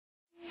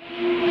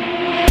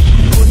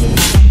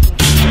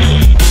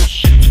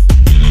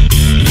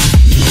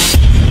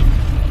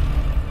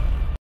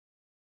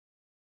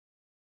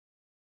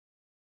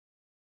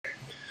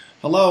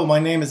Hello, my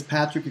name is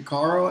Patrick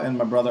Ycaro and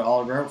my brother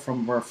Oliver.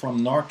 We're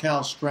from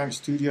NorCal Strength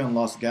Studio in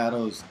Los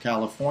Gatos,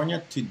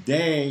 California.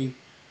 Today,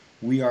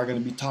 we are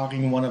going to be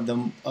talking to one of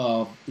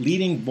the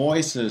leading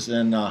voices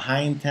in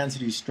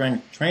high-intensity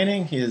strength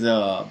training. He is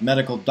a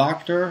medical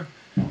doctor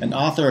and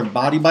author of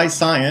Body by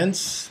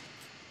Science.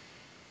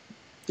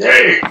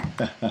 Yay!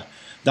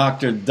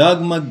 Dr.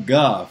 Doug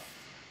McGuff.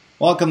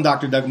 Welcome,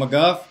 Dr. Doug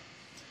McGuff.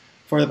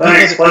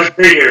 Thanks, pleasure to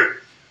be here.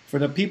 For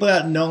the people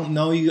that don't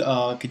know you,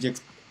 could you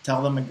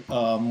tell them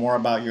more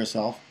about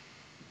yourself?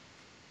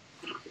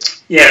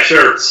 Yeah,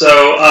 sure. So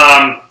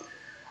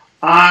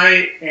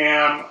I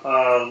am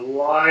a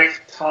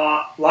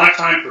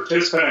lifetime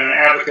participant and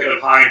advocate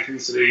of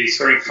high-intensity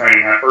strength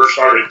training. I first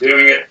started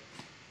doing it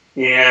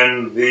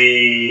in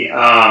the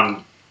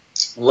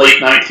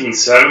late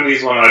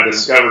 1970s when I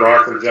discovered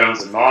Arthur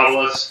Jones and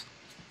Nautilus.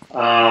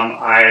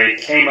 I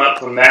came up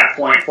from that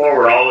point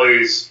forward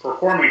always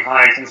performing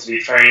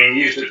high-intensity training,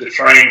 used it to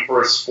train for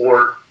a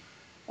sport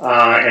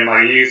in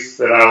my youth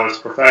that I was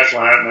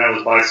professional at, and that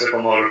was bicycle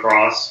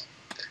motocross.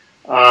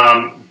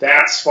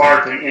 That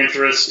sparked an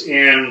interest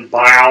in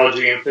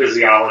biology and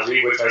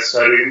physiology, which I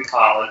studied in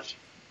college,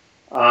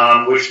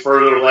 which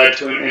further led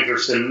to an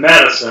interest in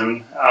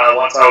medicine.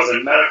 Once I was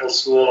in medical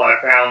school, I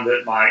found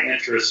that my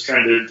interest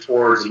trended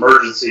towards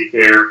emergency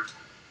care,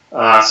 so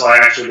I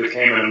actually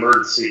became an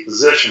emergency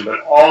physician,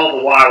 but all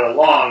the while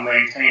along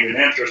maintained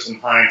an interest in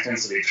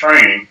high-intensity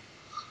training.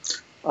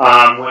 When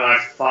I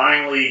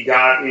finally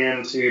got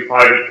into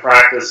private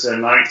practice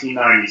in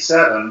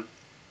 1997,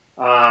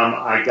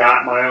 I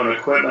got my own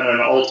equipment and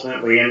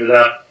ultimately ended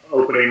up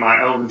opening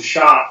my own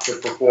shop to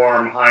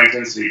perform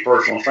high-intensity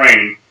personal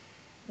training,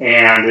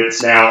 and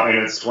it's now in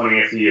its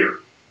 20th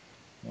year.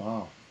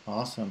 Wow,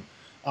 awesome.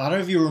 I don't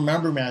know if you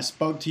remember me. I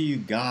spoke to you.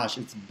 Gosh,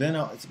 it's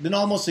been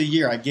almost a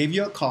year. I gave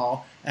you a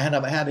call. I had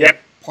a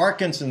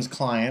Parkinson's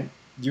client.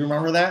 Do you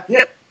remember that?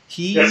 Yeah.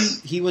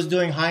 He was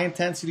doing high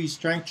intensity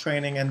strength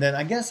training, and then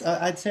I guess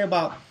I'd say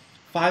about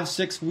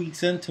 5-6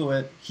 weeks into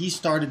it, he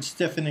started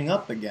stiffening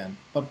up again.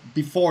 But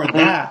before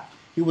that,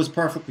 he was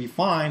perfectly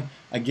fine.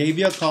 I gave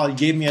you a call. You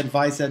gave me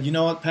advice. Said, you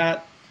know what,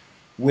 Pat?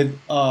 With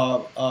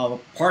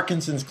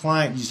Parkinson's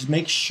client, you just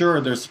make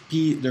sure their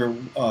speed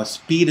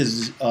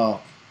is.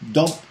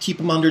 Don't keep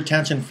them under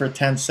tension for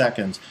 10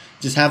 seconds.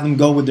 Just have them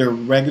go with their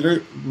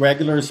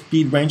regular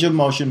speed range of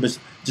motion, but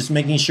just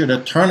making sure the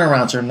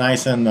turnarounds are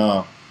nice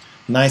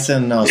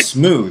and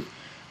smooth.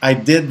 I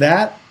did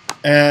that,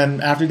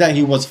 and after that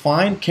he was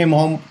fine.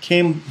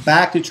 Came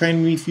back to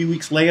train me a few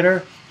weeks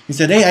later. He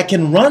said, "Hey, I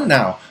can run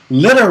now."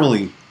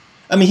 Literally,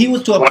 I mean, he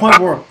was to a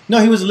point where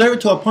he was literally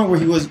to a point where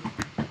he was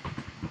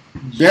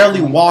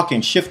barely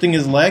walking, shifting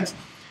his legs.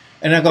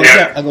 And I go,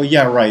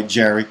 yeah, right,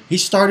 Jerry. He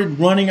started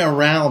running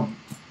around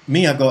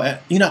me. I go,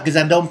 because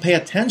I don't pay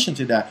attention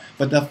to that.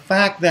 But the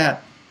fact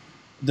that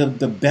the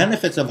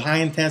benefits of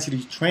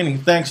high-intensity training,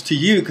 thanks to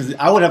you, because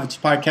I would have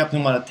probably kept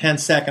him on a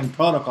 10-second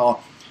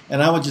protocol,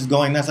 and I was just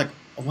going, that's like,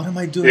 what am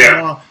I doing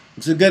wrong?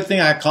 It's a good thing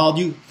I called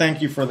you.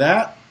 Thank you for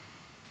that.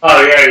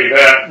 Oh, yeah, you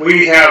bet.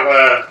 We have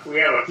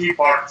a few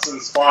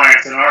Parkinson's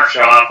clients in our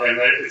shop, and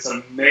it's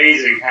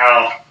amazing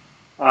how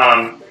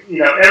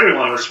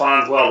everyone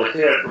responds well to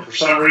HIIT, but for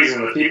some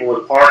reason the people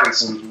with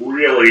Parkinson's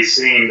really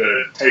seem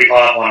to take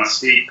off on a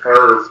steep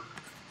curve.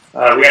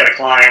 We had a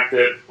client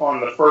that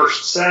on the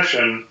first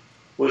session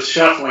was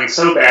shuffling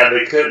so bad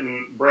they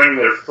couldn't bring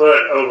their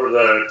foot over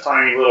the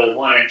tiny little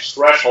 1-inch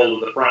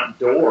threshold of the front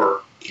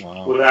door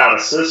without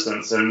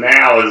assistance, and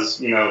now is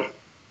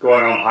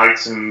going on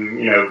hikes and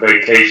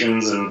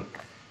vacations and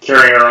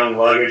carrying our own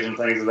luggage and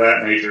things of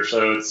that nature.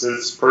 So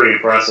it's pretty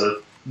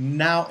impressive.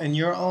 Now, in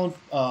your own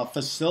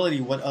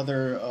facility, what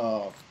other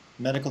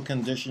medical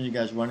condition you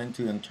guys run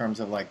into in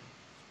terms of, like,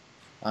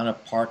 I don't know,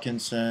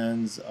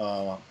 Parkinson's,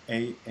 ALS,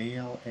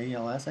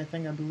 I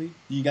believe?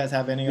 Do you guys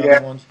have any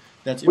other ones?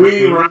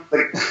 We run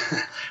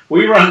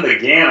the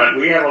gamut.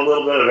 We have a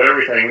little bit of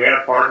everything. We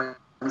have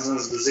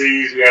Parkinson's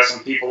disease. We have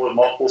some people with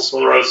multiple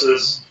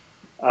sclerosis.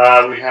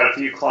 We've had a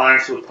few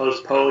clients with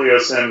post-polio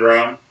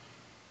syndrome.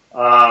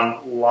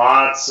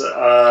 Lots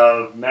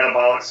of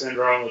metabolic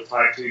syndrome with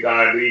type 2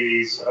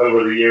 diabetes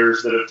over the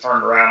years that have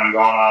turned around and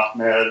gone off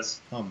meds.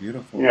 Oh,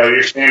 beautiful.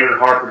 Your standard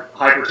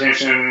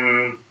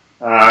hypertension,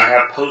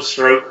 have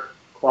post-stroke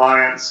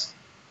clients,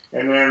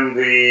 and then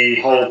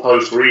the whole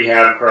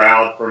post-rehab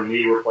crowd from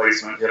knee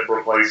replacement, hip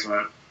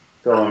replacement,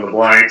 fill in the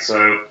blank.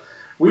 So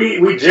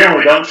we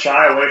generally don't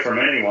shy away from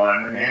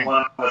anyone.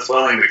 Anyone that's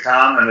willing to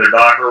come and their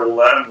doctor will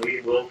let them, we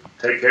will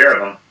take care of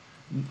them.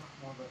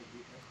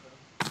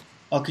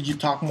 Could you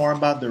talk more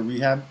about the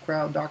rehab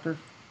crowd, doctor?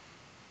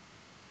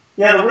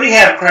 Yeah, the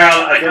rehab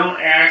crowd, I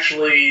don't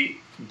actually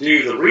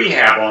do the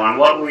rehab on.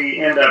 What we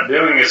end up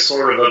doing is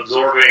sort of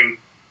absorbing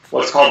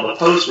what's called the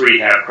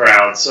post-rehab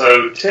crowd.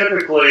 So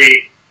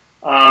typically,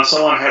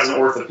 someone has an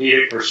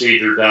orthopedic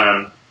procedure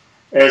done.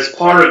 As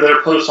part of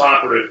their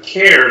post-operative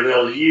care,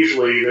 they'll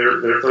usually,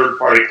 their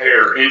third-party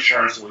payer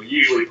insurance will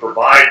usually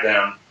provide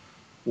them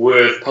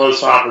with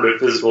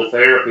post-operative physical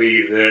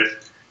therapy that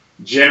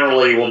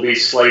generally will be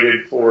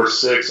slated for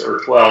 6 or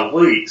 12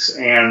 weeks.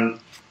 And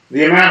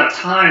the amount of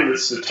time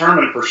that's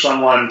determined for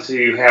someone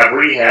to have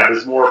rehab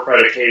is more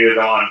predicated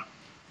on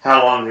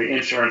how long the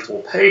insurance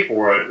will pay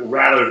for it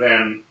rather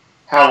than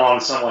how long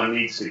someone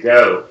needs to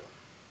go.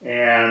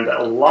 And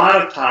a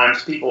lot of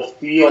times people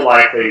feel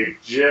like they've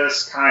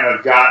just kind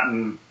of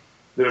gotten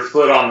their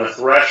foot on the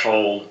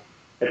threshold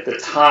at the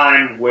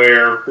time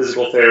where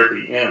physical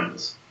therapy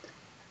ends.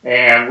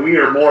 And we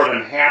are more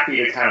than happy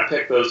to kind of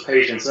pick those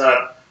patients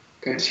up,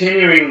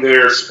 continuing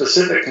their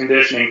specific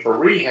conditioning for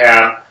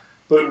rehab,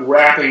 but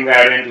wrapping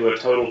that into a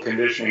total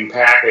conditioning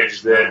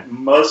package that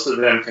most of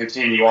them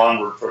continue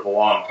onward for the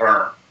long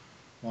term.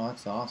 Well,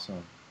 that's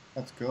awesome.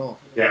 That's cool.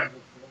 Yeah.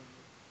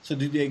 So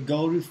did they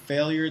go to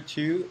failure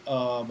too,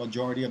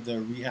 majority of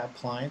the rehab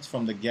clients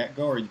from the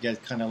get-go, or you guys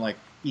kind of like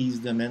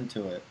ease them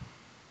into it?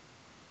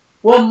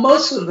 Well,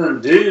 most of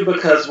them do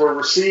because we're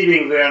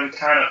receiving them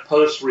kind of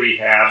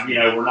post-rehab. You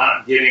know, we're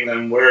not getting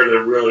them where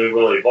they're really,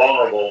 really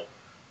vulnerable.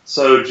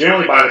 So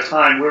generally by the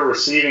time we're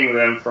receiving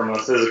them from a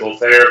physical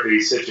therapy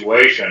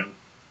situation,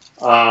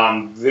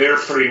 they're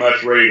pretty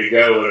much ready to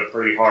go at a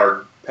pretty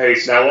hard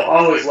pace. Now, we'll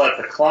always let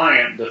the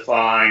client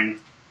define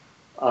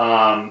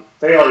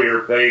failure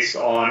based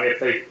on if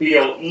they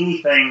feel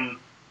anything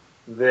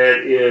that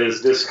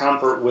is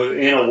discomfort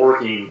within a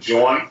working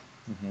joint,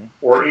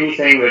 or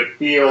anything that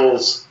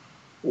feels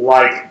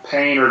like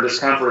pain or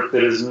discomfort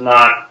that is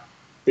not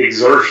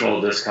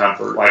exertional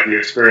discomfort like you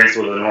experience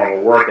with a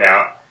normal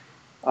workout.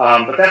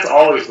 But that's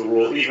always the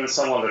rule. Even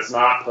someone that's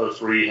not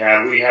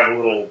post-rehab, we have a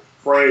little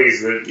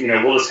phrase that, you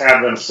know, we'll just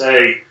have them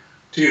say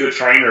to the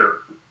trainer,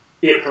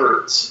 "It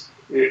hurts."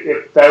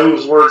 If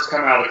those words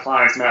come out of the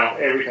client's mouth,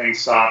 everything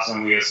stops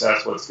and we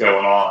assess what's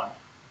going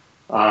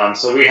on.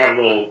 So we have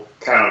a little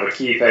kind of a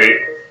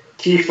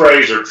key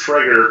phrase or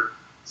trigger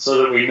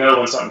so that we know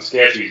when something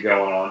sketchy is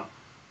going on.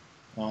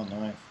 Oh,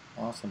 nice.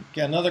 Awesome.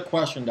 Okay, another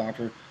question,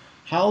 doctor.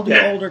 How do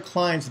older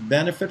clients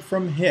benefit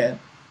from HIIT?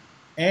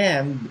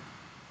 And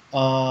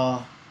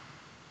the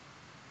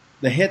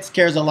HIIT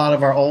scares a lot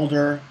of our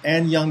older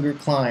and younger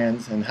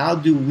clients. And how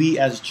do we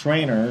as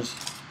trainers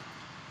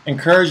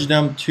encourage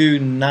them to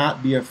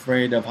not be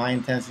afraid of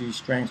high-intensity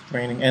strength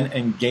training and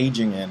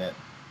engaging in it,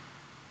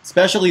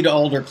 especially to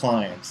older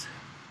clients?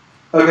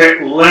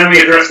 Okay, let me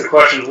address the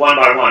questions one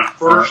by one.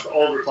 First,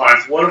 older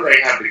clients, what do they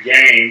have to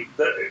gain?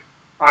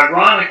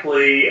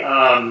 Ironically,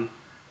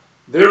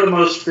 they're the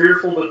most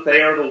fearful, but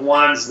they are the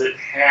ones that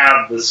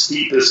have the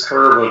steepest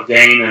curve of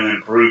gain and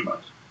improvement.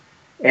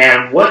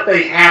 And what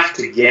they have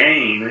to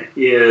gain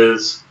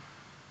is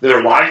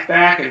their life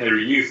back and their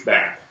youth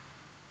back.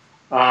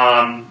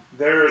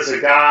 There is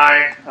a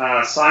guy,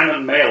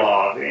 Simon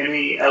Malov,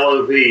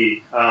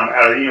 M-E-L-O-V,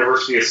 out of the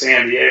University of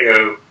San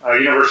Diego,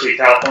 University of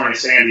California,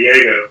 San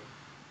Diego,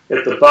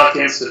 at the Buck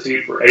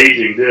Institute for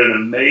Aging, did an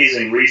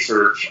amazing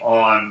research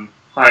on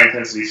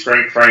high-intensity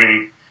strength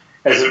training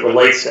as it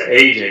relates to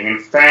aging, and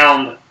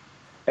found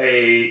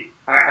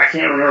I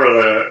can't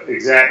remember the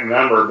exact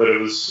number, but it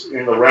was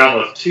in the realm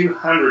of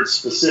 200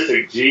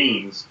 specific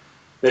genes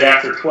that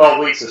after 12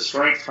 weeks of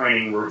strength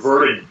training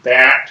reverted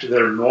back to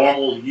their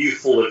normal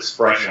youthful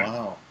expression.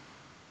 Wow.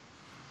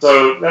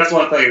 So that's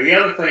one thing. The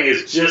other thing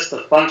is just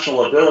the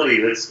functional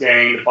ability that's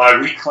gained by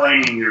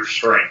reclaiming your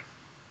strength.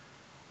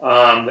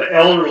 The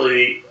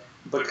elderly,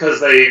 because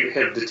they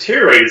have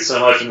deteriorated so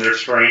much in their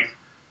strength,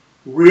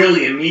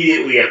 really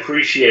immediately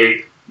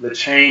appreciate the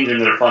change in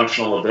their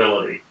functional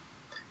ability.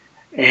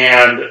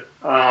 And,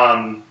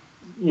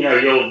 you know,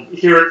 you'll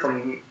hear it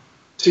from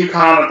two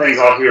common things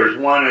I'll hear. Is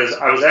one is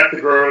I was at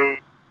the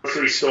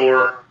grocery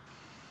store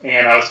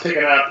and I was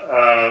picking up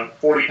a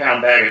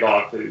 40-pound bag of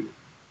dog food.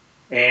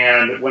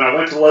 And when I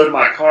went to load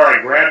my car,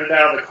 I grabbed it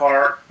out of the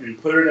cart and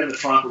put it in the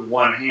trunk with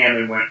one hand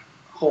and went,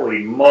 holy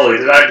moly,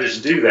 did I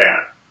just do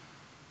that?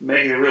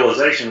 Making the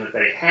realization that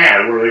they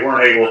had where they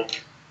weren't able.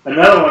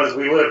 Another one is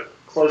we live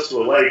close to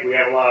a lake. We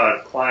have a lot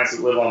of clients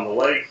that live on the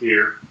lake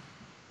here.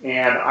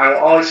 And I will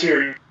always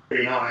hear,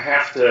 you know, I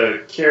have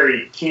to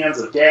carry cans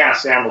of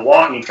gas down the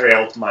walking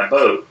trail to my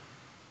boat.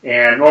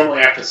 And normally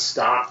I have to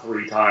stop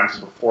 3 times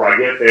before I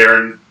get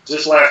there. And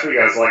just last week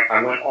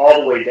I went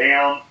all the way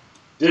down,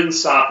 didn't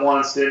stop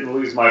once, didn't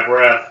lose my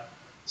breath.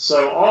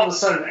 So all of a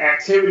sudden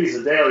activities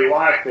of daily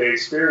life they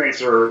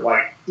experience are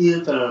like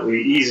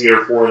infinitely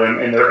easier for them,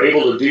 and they're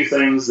able to do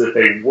things that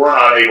they were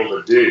not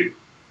able to do.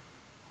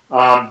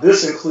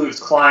 This includes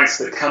clients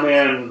that come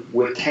in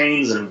with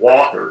canes and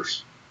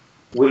walkers.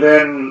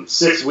 Within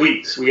 6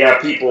 weeks, we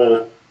have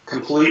people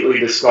completely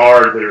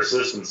discard their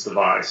assistance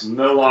device,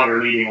 no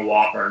longer needing a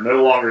walker,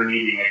 no longer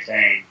needing a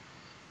cane.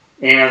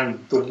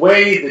 And the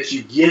way that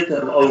you get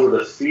them over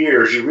the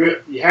fears,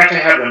 you have to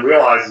have them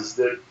realize is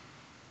that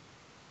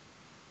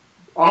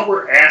all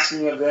we're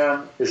asking of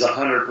them is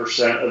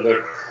 100% of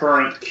their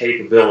current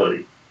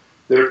capability.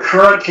 Their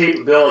current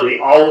capability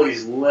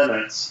always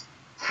limits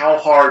how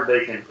hard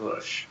they can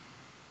push.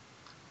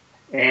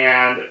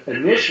 And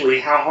initially,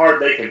 how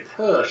hard they can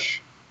push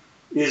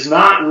is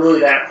not really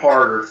that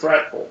hard or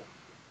threatful.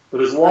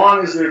 But as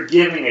long as they're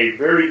giving a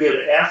very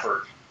good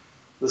effort,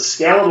 the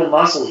skeletal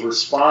muscle's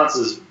response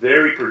is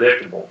very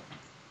predictable.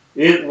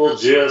 It will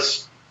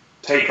just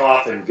take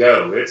off and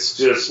go. It's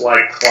just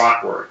like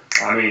clockwork.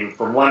 I mean,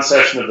 from one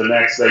session to the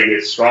next, they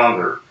get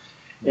stronger.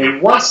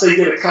 And once they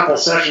get a couple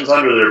sessions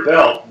under their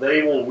belt,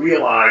 they will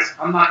realize,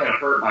 I'm not going to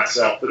hurt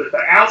myself. But at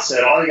the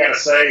outset, all you got to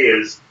say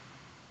is,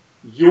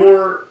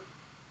 your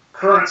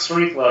current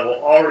strength level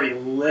already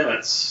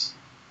limits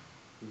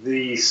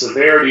the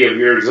severity of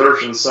your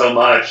exertion so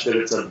much that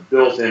it's a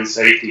built-in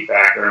safety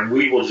factor, and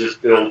we will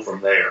just build from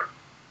there.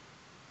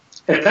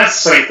 And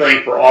that's the same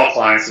thing for all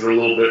clients that are a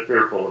little bit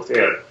fearful of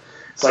HIIT.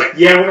 It's like,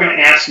 yeah, we're going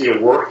to ask you to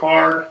work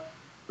hard,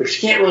 but you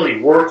can't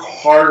really work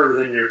harder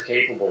than you're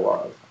capable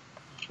of.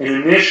 And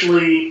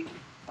initially,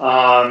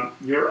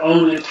 your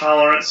own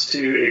intolerance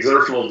to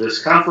exertional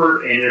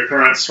discomfort and your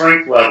current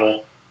strength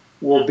level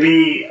will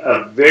be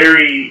a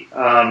very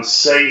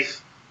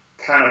safe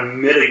kind of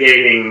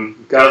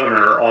mitigating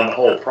governor on the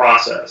whole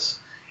process.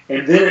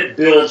 And then it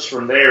builds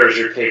from there as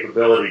your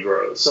capability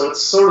grows. So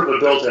it's sort of a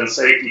built-in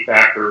safety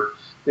factor.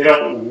 They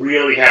don't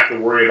really have to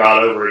worry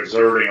about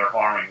overexerting or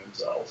harming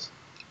themselves.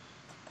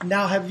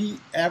 Now, have you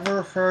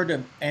ever heard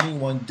of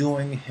anyone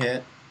doing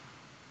HIIT,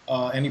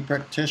 any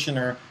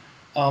practitioner?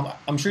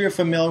 I'm sure you're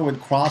familiar with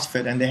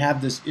CrossFit, and they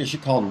have this issue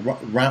called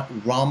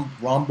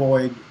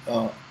rhomboid.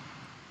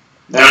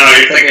 No,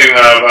 you're thinking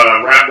of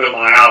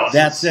rhabdomyolysis.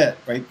 That's it,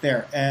 right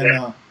there.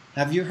 And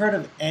have you heard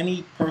of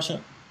any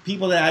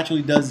people that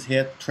actually does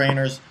HIIT,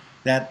 trainers,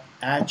 that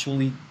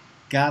actually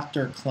got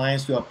their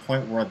clients to a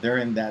point where they're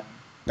in that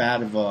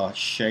bad of a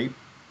shape?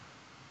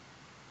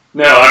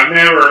 No, I've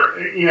never,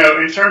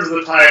 in terms of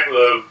the type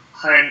of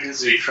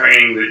high-intensity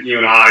training that you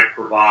and I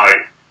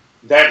provide,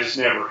 that just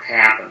never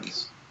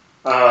happens.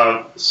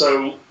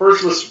 So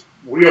first let's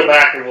reel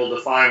back and we'll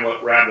define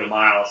what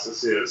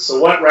rhabdomyolysis is. So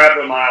what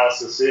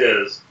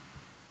rhabdomyolysis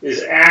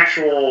is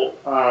actual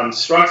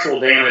structural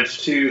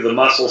damage to the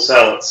muscle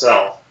cell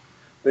itself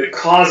that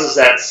causes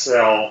that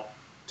cell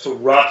to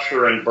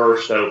rupture and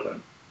burst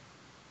open.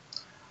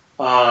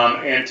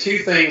 And two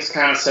things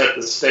kind of set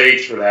the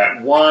stage for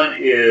that. One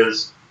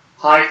is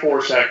high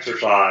force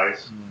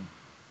exercise,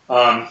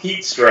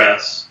 heat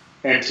stress,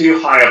 and too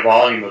high a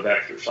volume of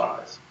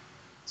exercise.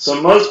 So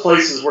most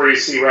places where you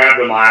see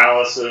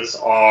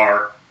rhabdomyolysis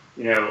are,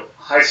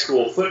 high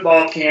school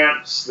football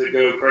camps that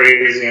go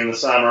crazy in the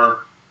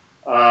summer,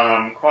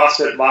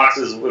 CrossFit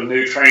boxes with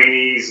new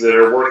trainees that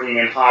are working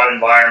in hot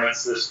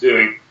environments that's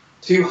doing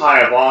too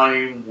high a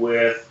volume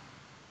with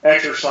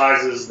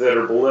exercises that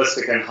are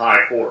ballistic and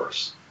high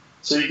force.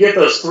 So you get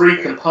those three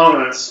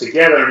components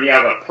together and you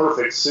have a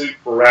perfect suit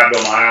for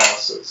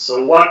rhabdomyolysis.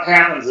 So what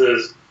happens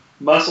is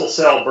muscle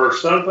cell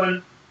bursts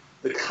open,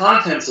 the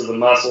contents of the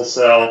muscle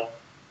cell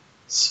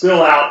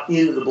spill out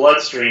into the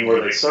bloodstream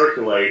where they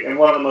circulate, and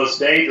one of the most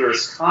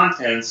dangerous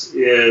contents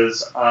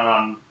is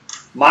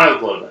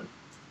myoglobin.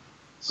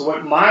 So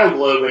what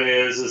myoglobin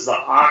is the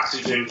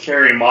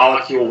oxygen-carrying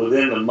molecule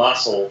within the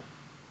muscle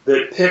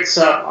that picks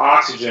up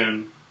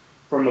oxygen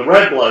from the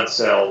red blood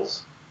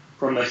cells,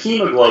 from the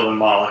hemoglobin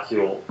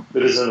molecule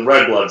that is in the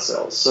red blood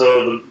cells.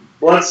 So the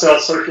blood cell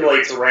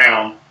circulates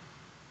around,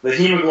 the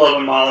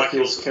hemoglobin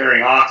molecule is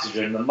carrying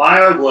oxygen. The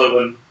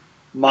myoglobin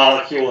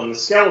molecule in the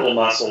skeletal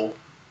muscle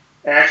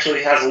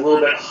actually has a little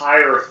bit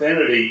higher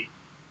affinity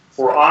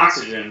for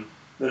oxygen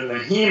than the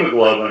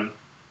hemoglobin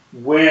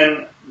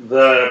when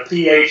the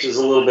pH is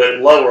a little bit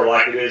lower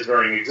like it is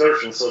during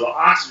exertion. So the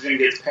oxygen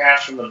gets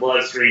passed from the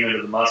bloodstream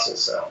into the muscle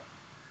cell.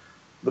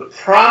 The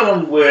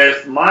problem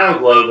with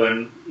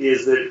myoglobin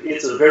is that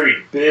it's a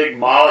very big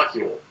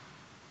molecule.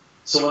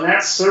 So when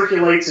that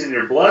circulates in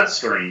your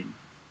bloodstream,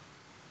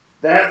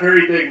 that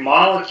very big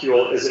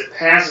molecule, as it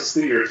passes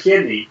through your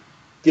kidney,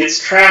 gets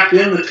trapped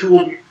in the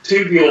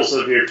tubules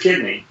of your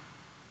kidney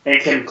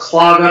and can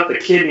clog up the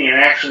kidney and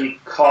actually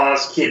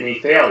cause kidney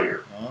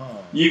failure.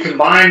 Oh. You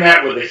combine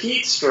that with the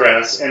heat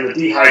stress and the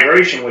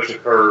dehydration which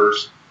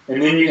occurs,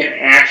 and then you can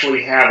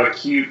actually have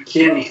acute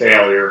kidney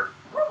failure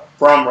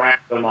from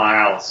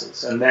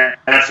rhabdomyolysis. And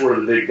that's where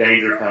the big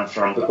danger comes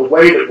from. But the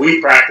way that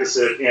we practice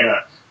it in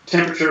a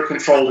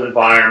temperature-controlled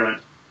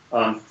environment,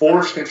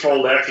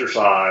 force-controlled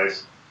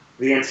exercise,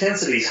 the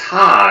intensity is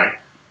high,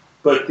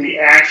 but the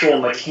actual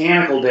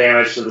mechanical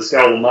damage to the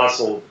skeletal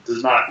muscle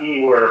does not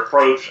anywhere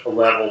approach a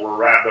level where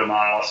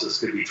rhabdomyolysis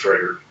could be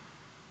triggered.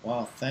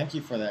 Wow, thank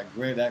you for that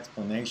great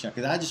explanation.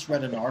 Because I just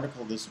read an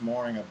article this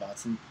morning about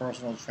some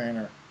personal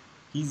trainer.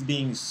 He's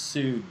being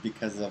sued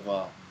because of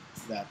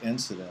that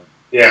incident.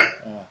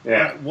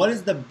 Yeah. What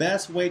is the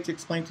best way to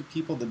explain to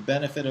people the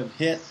benefit of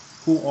HIIT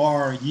who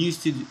are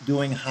used to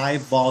doing high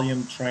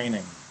volume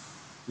training?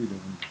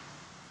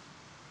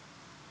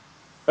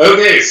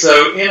 Okay,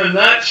 so in a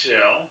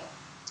nutshell,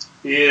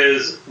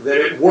 is that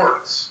it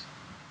works,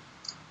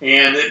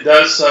 and it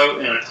does so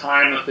in a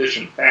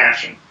time-efficient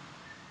fashion.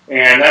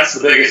 And that's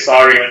the biggest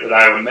argument that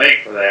I would make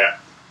for that.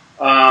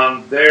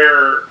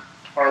 There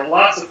are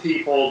lots of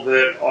people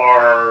that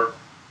are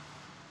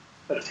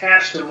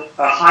attached to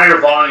a higher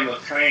volume of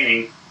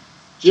training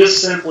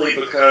just simply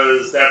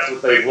because that's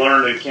what they've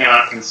learned and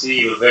cannot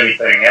conceive of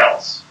anything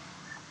else.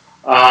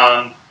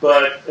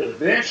 But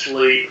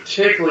eventually,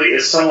 particularly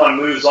as someone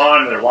moves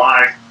on in their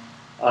life,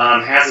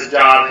 has a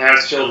job,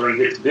 has children,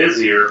 gets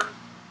busier,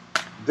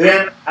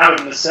 then out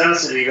of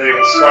necessity, they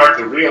will start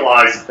to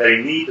realize that they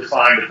need to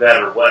find a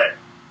better way.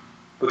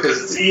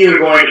 Because it's either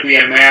going to be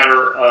a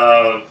matter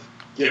of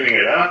giving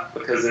it up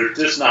because there's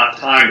just not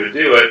time to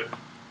do it,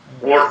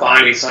 or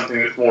finding something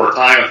that's more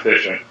time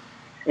efficient.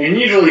 And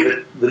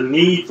usually the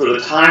need for the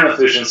time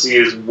efficiency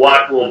is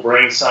what will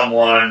bring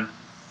someone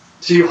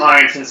to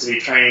high-intensity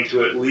training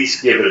to at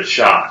least give it a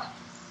shot.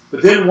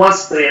 But then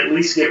once they at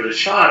least give it a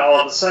shot, all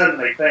of a sudden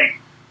they think,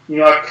 you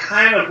know, I've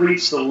kind of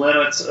reached the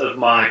limits of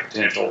my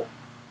potential.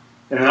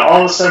 And then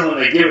all of a sudden when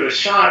they give it a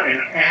shot and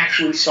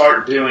actually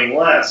start doing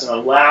less and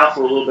allow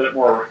for a little bit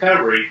more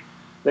recovery,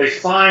 they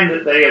find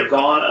that they have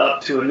gone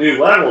up to a new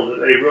level that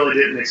they really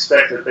didn't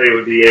expect that they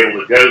would be able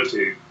to go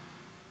to.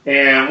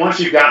 And once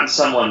you've gotten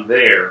someone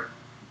there,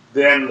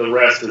 then the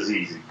rest is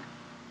easy.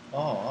 Oh,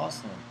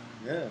 awesome.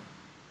 Good.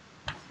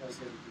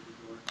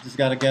 Just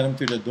got to get them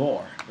through the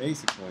door,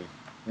 basically.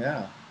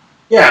 Yeah.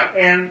 Yeah,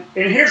 and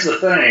here's the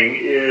thing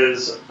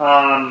is,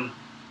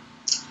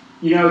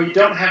 you know, you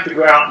don't have to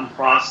go out and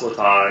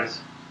proselytize.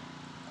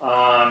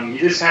 You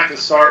just have to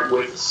start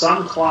with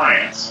some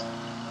clients,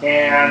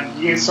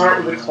 and you can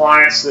start with the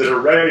clients that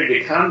are ready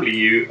to come to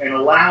you and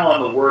allow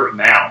on the word of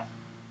mouth.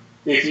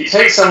 If you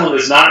take someone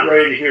that's not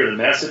ready to hear the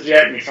message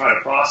yet and you try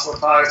to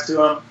proselytize to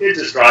them, it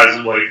just drives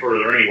them way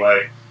further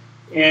anyway.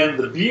 And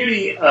the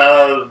beauty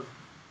of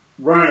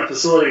running a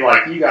facility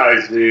like you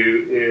guys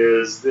do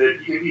is that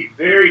you can be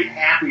very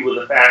happy with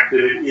the fact that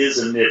it is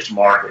a niche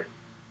market.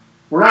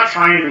 We're not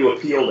trying to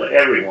appeal to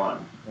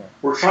everyone.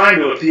 We're trying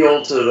to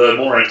appeal to the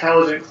more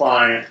intelligent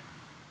client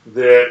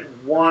that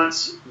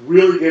wants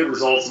really good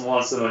results and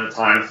wants them in a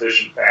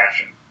time-efficient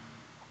fashion.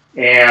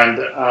 And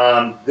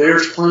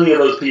there's plenty of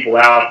those people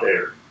out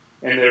there.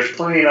 And there's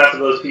plenty enough of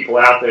those people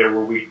out there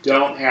where we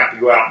don't have to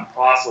go out and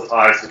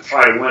proselytize to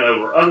try to win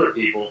over other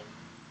people.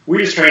 We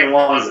just train the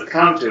ones that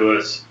come to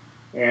us.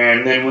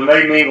 And then when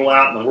they mingle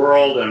out in the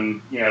world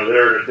and, you know,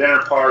 they're at a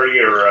dinner party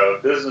or a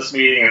business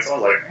meeting and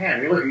someone's like,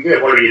 man, you're looking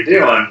good, what are you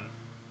doing?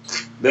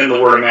 Then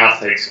the word of mouth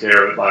takes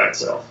care of it by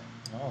itself.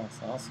 Oh,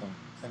 that's awesome.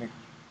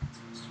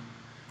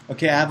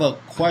 Okay, I have a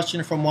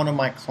question from one of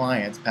my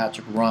clients,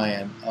 Patrick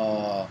Ryan.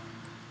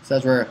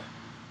 Says there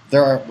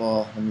are,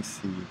 well, let me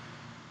see.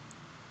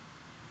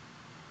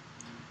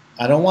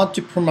 I don't want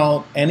to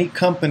promote any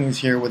companies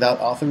here without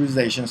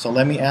authorization, so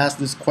let me ask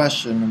this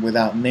question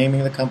without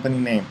naming the company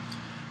name.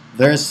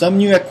 There is some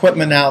new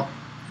equipment out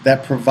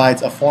that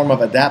provides a form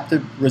of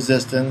adaptive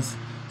resistance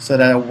so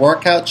that a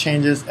workout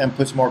changes and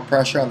puts more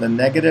pressure on the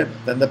negative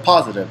than the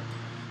positive.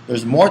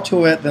 There's more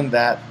to it than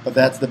that, but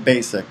that's the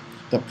basic.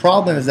 The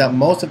problem is that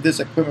most of this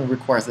equipment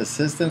requires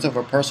assistance of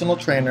a personal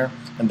trainer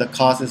and the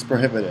cost is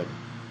prohibitive.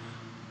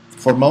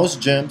 For most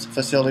gyms,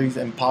 facilities,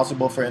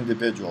 impossible for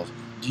individuals.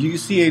 Do you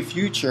see a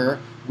future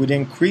with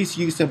increased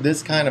use of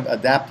this kind of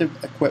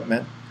adaptive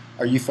equipment?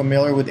 Are you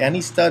familiar with any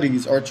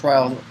studies or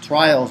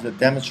trials that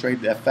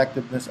demonstrate the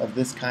effectiveness of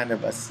this kind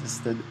of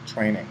assisted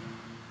training?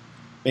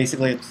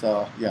 Basically, it's,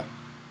 yeah.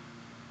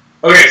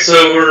 Okay,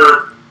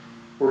 so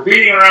we're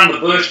beating around the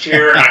bush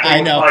here, and I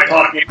think we're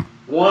probably talking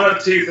one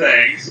of two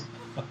things,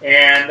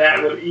 and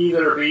that would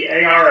either be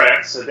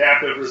ARX,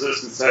 Adaptive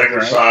Resistance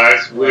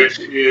Exercise, which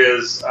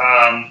is,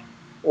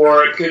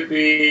 or it could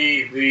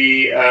be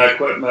the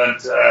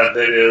equipment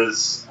that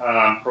is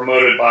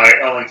promoted by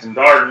Ellington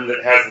Darden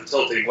that has the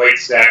tilting weight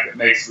stack that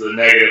makes the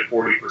negative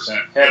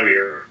 40%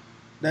 heavier.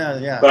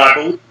 Yeah. But I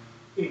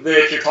believe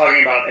that you're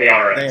talking about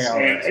ARX.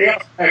 And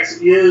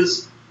ARX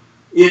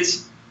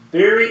it's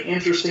very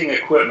interesting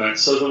equipment.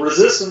 So the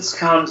resistance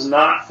comes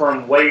not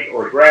from weight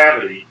or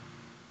gravity,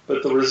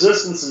 but the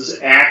resistance is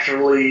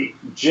actually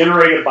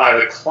generated by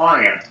the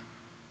client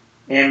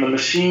and the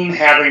machine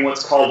having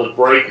what's called a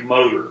brake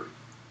motor.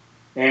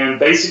 And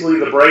basically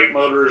the brake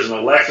motor is an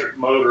electric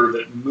motor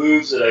that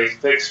moves at a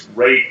fixed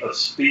rate of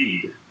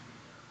speed.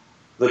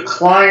 The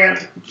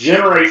client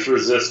generates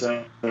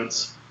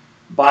resistance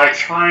by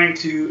trying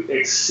to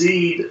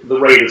exceed the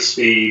rate of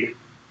speed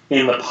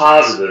in the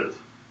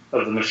positive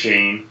of the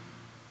machine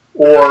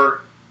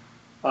or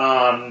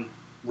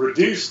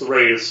reduce the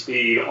rate of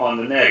speed on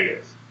the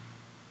negative.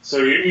 So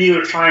you're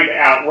either trying to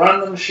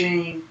outrun the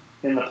machine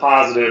in the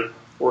positive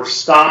or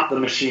stop the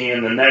machine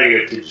in the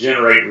negative to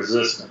generate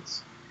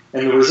resistance.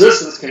 And the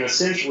resistance can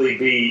essentially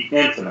be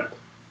infinite.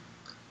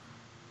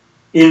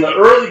 In the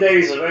early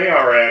days of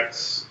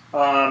ARX,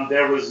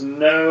 there was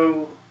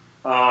no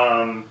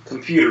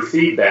computer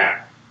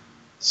feedback.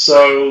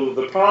 So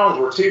the problems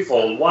were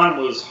twofold. One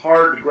was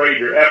hard to grade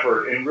your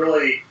effort, and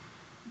really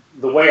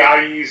the way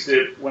I used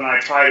it when I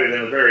tried it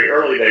in the very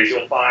early days,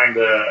 you'll find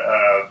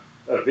a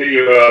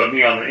video of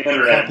me on the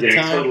internet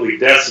getting totally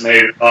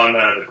decimated on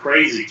the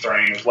crazy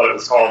train is what it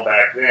was called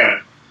back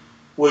then,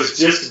 was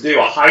just to do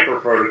a hyper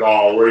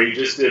protocol where you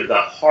just did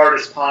the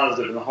hardest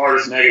positive and the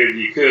hardest negative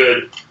you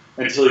could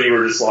until you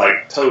were just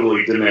like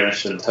totally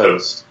diminished and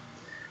toast.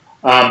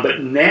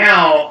 But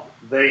now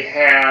they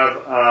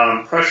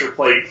have pressure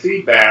plate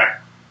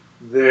feedback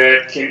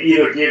that can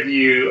either give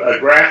you a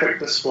graphic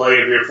display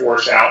of your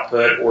force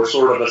output or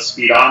sort of a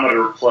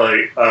speedometer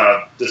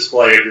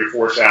display of your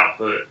force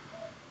output,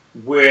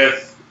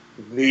 with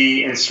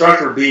the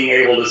instructor being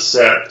able to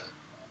set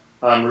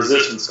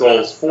resistance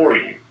goals for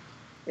you.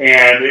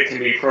 And it can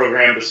be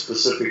programmed to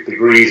specific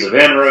degrees of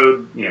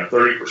inroad,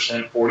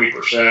 30%,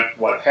 40%,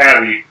 what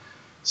have you.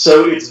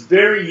 So it's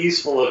very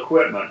useful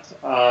equipment.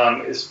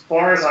 As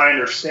far as I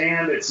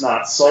understand, it's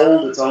not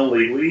sold, it's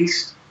only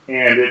leased,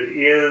 and it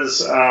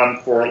is,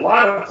 for a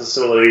lot of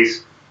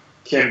facilities,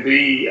 can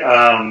be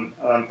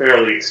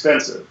fairly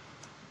expensive.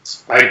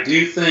 I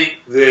do think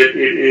that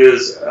it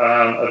is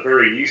a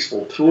very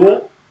useful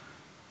tool.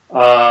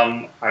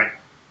 I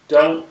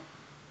don't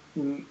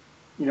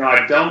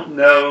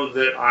know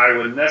that I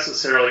would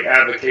necessarily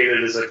advocate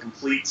it as a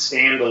complete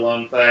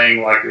standalone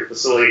thing, like your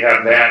facility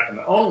have that and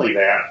only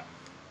that.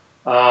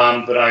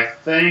 But I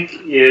think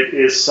it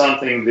is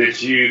something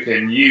that you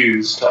can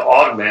use to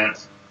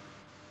augment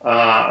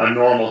a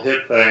normal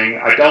hip thing.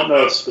 I don't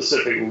know of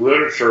specific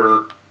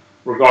literature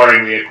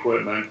regarding the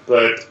equipment,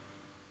 but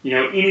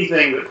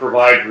anything that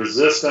provides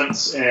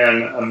resistance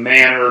in a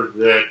manner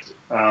that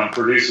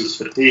produces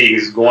fatigue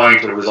is going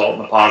to result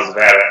in a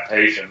positive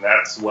adaptation.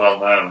 That's well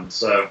known.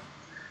 So,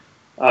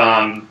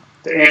 to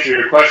answer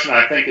your question,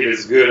 I think it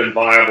is good and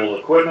viable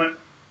equipment.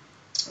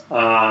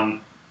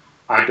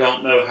 I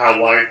don't know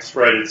how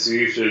widespread its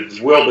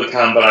usage will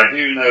become, but I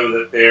do know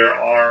that there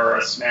are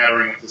a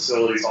smattering of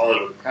facilities all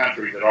over the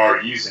country that are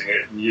using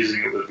it and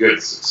using it with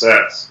good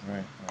success.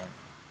 Right.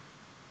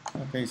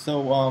 Okay,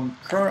 so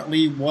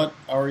currently, what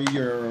are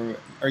you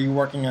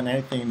working on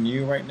anything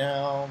new right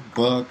now?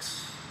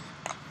 Books?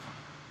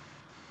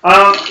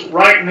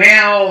 Right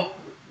now,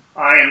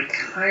 I'm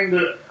trying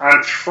to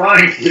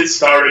get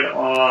started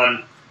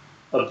on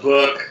a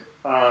book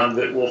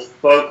that will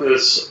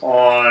focus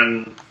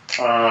on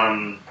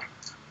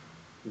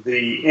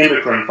the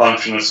endocrine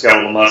function of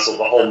skeletal muscle,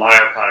 the whole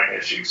myokine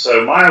issue.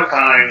 So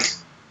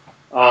myokines,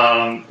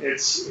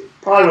 it's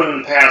probably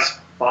within the past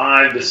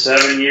 5 to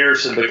 7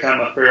 years have become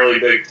a fairly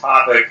big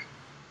topic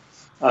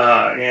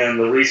in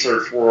the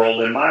research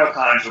world. And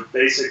myokines are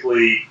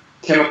basically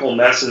chemical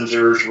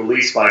messengers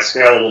released by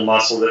skeletal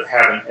muscle that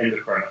have an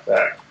endocrine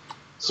effect.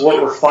 So what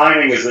we're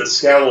finding is that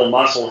skeletal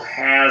muscle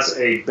has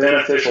a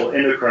beneficial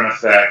endocrine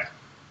effect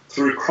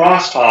through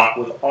crosstalk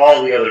with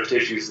all the other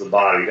tissues of the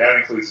body. That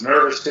includes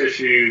nervous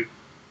tissue,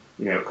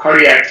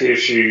 cardiac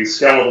tissue,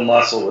 skeletal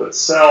muscle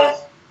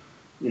itself.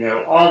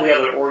 All the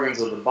other organs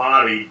of the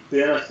body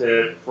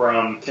benefit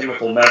from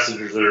chemical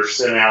messengers that are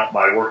sent out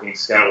by working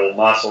skeletal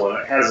muscle, and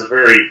it has a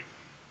very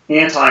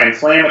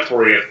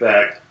anti-inflammatory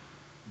effect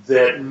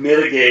that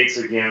mitigates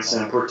against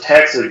and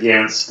protects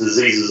against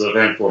diseases of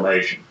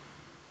inflammation.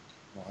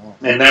 Wow.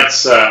 And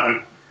that's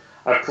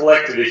I've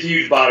collected a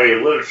huge body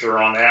of literature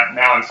on that.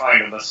 Now I'm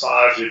trying to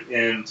massage it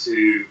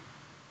into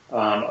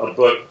a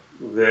book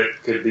that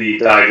could be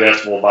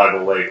digestible by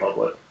the lay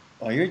public.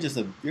 Oh, you're just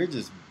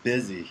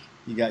busy.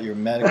 You got your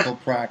medical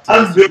practice.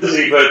 I'm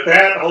busy, but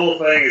that whole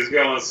thing is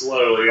going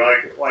slowly.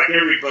 Like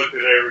every book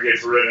that ever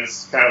gets written,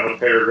 it's kind of a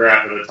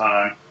paragraph at a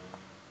time.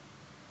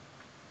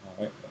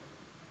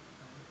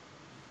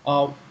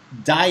 All right.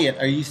 Diet.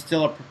 Are you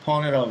still a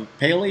proponent of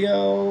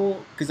paleo?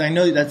 Because I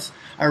know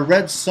I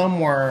read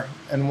somewhere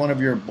in one of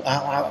your,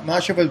 I'm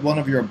not sure if it was one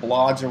of your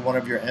blogs or one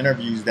of your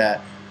interviews,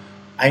 that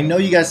I know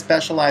you guys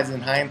specialize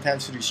in high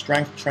intensity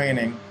strength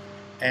training,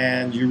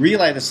 and you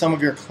realized that some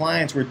of your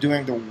clients were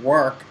doing the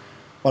work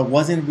but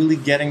wasn't really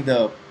getting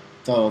the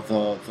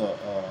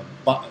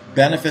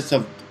benefits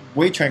of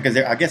weight training, because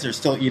I guess they're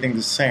still eating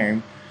the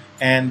same.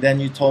 And then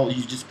you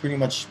just pretty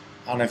much,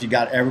 I don't know if you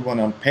got everyone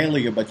on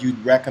paleo, but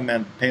you'd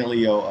recommend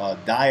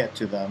paleo diet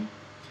to them,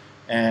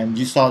 and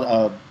you saw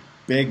a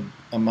big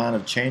amount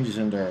of changes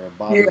in their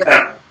body.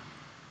 Yeah.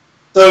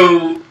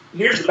 So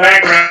here's the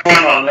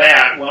background on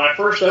that. When I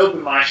first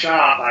opened my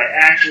shop, I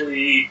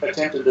actually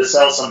attempted to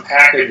sell some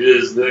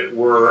packages that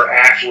were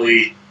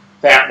actually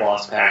fat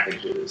loss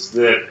packages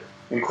that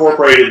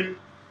incorporated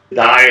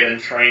diet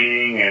and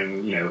training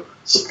and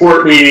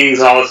support meetings,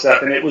 all this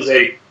stuff, and it was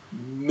a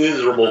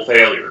miserable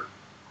failure.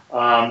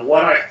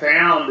 What I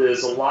found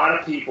is a lot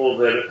of people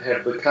that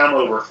have become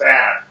over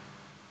fat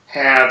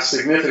have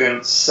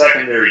significant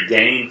secondary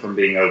gain from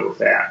being over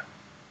fat.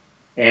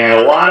 And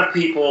a lot of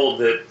people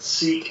that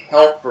seek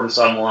help from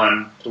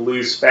someone to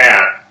lose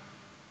fat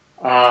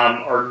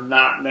are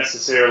not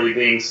necessarily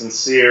being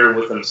sincere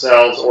with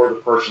themselves or the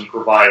person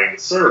providing the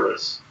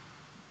service.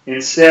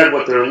 Instead,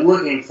 what they're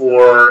looking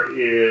for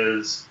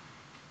is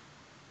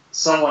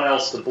someone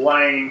else to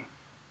blame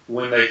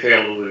when they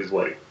fail to lose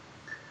weight.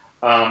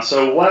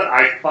 So what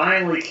I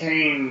finally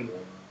came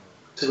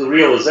to the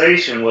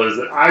realization was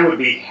that I would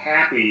be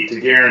happy to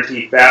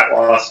guarantee fat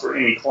loss for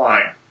any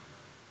client,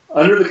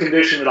 under the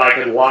condition that I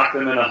could lock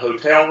them in a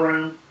hotel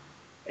room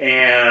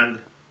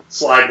and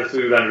slide the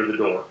food under the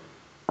door.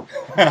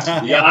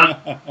 Beyond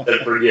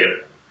that, forget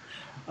it.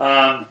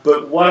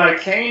 But what I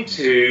came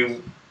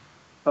to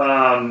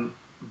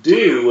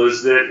do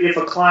was that if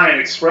a client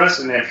expressed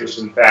an interest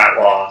in fat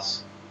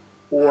loss,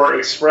 or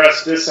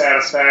express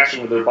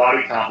dissatisfaction with their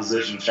body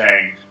composition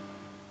change,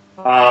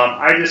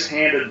 I just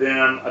handed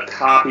them a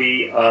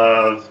copy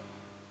of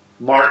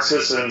Mark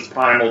Sisson's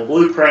Primal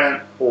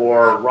Blueprint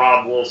or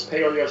Rob Wolf's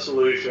Paleo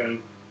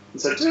Solution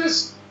and said,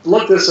 just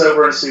look this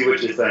over and see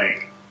what you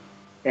think,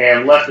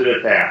 and left it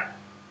at that.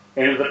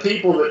 And the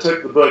people that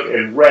took the book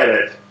and read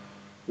it,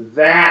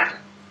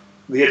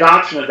 the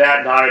adoption of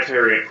that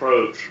dietary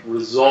approach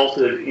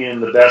resulted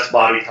in the best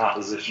body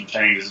composition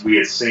changes we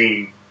had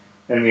seen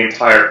in the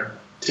entire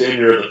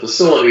tenure of the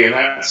facility, and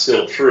that's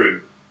still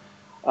true.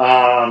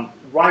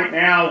 Right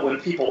now, when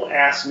people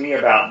ask me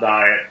about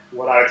diet,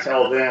 what I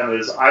tell them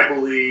is I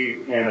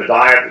believe in a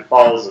diet that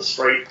follows a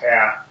straight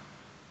path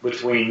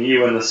between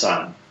you and the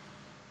sun.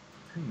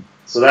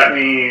 So that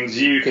means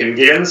you can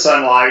get in the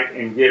sunlight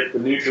and get the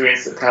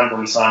nutrients that come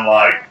from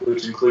sunlight,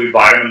 which include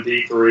vitamin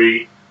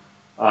D3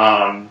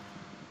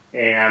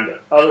 and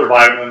other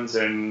vitamins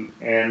and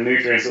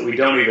nutrients that we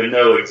don't even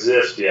know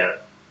exist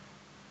yet.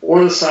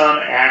 Or the sun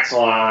acts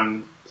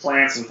on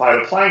plants and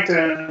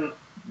phytoplankton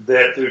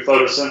that through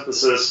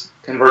photosynthesis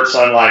convert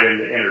sunlight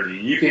into energy.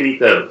 You can eat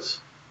those.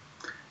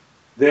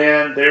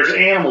 Then there's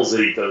animals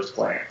that eat those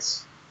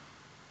plants,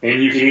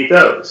 and you can eat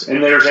those.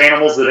 And there's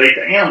animals that ate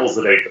the animals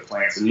that ate the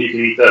plants, and you can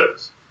eat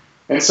those.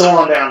 And so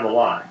on down the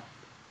line.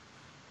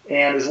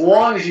 And as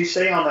long as you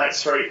stay on that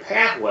straight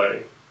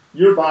pathway,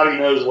 your body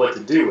knows what to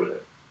do with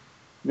it.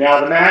 Now,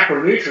 the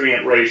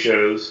macronutrient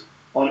ratios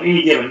on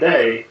any given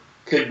day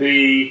could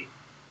be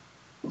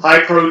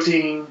high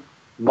protein,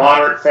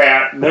 moderate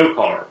fat, no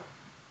carb.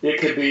 It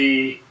could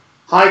be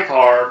high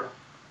carb,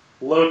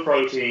 low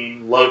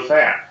protein, low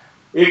fat.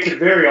 It could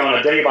vary on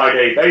a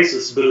day-by-day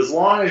basis, but as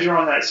long as you're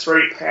on that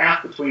straight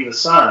path between the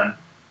sun,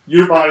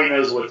 your body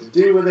knows what to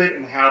do with it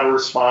and how to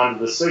respond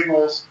to the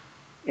signals,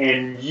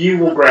 and you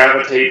will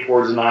gravitate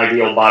towards an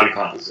ideal body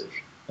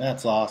composition.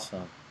 That's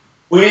awesome.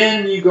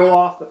 When you go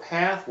off the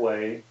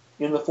pathway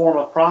in the form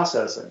of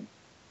processing,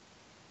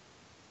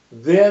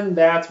 then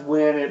that's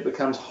when it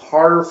becomes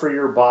harder for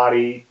your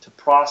body to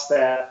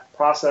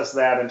process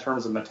that in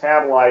terms of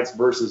metabolites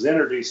versus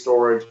energy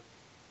storage,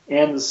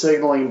 and the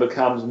signaling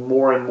becomes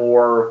more and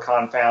more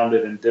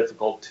confounded and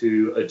difficult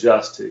to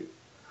adjust to.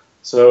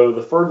 So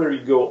the further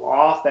you go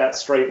off that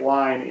straight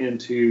line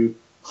into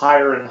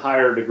higher and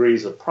higher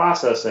degrees of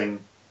processing,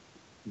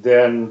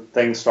 then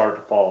things start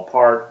to fall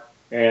apart.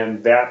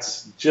 And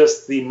that's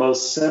just the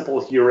most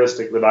simple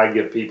heuristic that I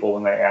give people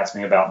when they ask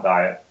me about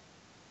diet.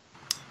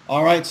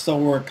 All right, so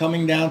we're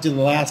coming down to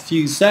the last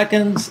few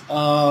seconds.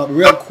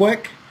 Real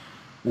quick,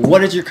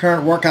 what is your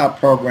current workout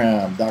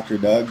program, Dr.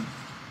 Doug?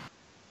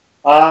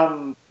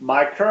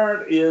 My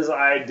current is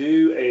I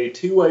do a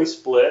two-way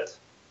split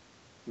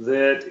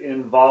that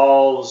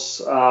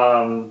involves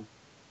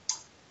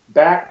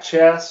back,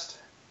 chest,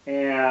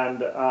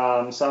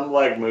 and some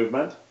leg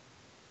movement.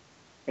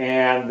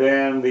 And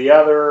then the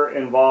other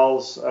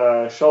involves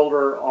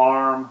shoulder,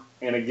 arm,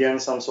 and again,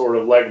 some sort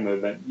of leg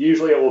movement.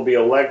 Usually it will be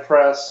a leg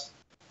press.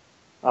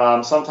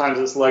 Sometimes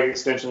it's leg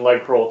extension,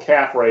 leg curl,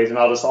 calf raise, and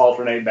I'll just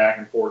alternate back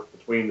and forth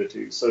between the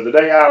two. So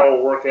today I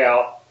will work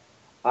out.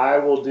 I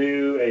will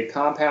do a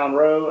compound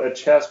row, a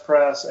chest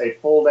press, a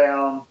pull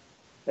down,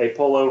 a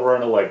pull over,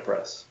 and a leg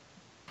press.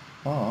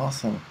 Oh,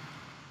 awesome.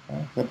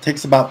 That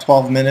takes about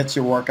 12 minutes,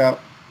 your workout,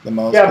 the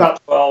most? Yeah,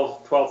 about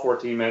 12,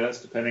 14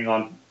 minutes, depending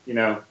on,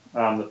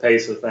 the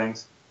pace of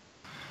things.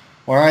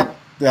 All right.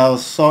 That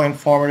was so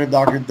informative,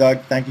 Dr.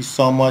 Doug. Thank you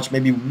so much.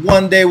 Maybe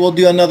one day we'll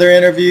do another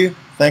interview.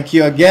 Thank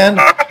you again.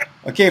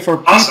 Okay,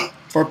 for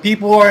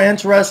people who are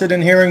interested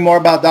in hearing more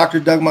about Dr.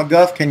 Doug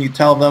McGuff, can you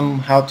tell them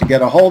how to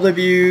get a hold of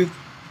you?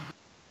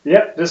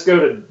 Yep, just go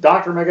to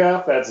Dr.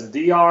 McGuff. That's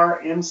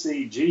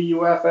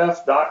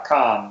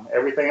drmcguff.com.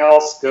 Everything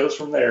else goes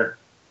from there.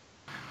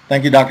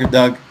 Thank you, Dr.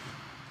 Doug.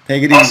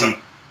 Take it easy.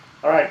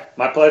 All right,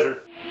 my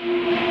pleasure.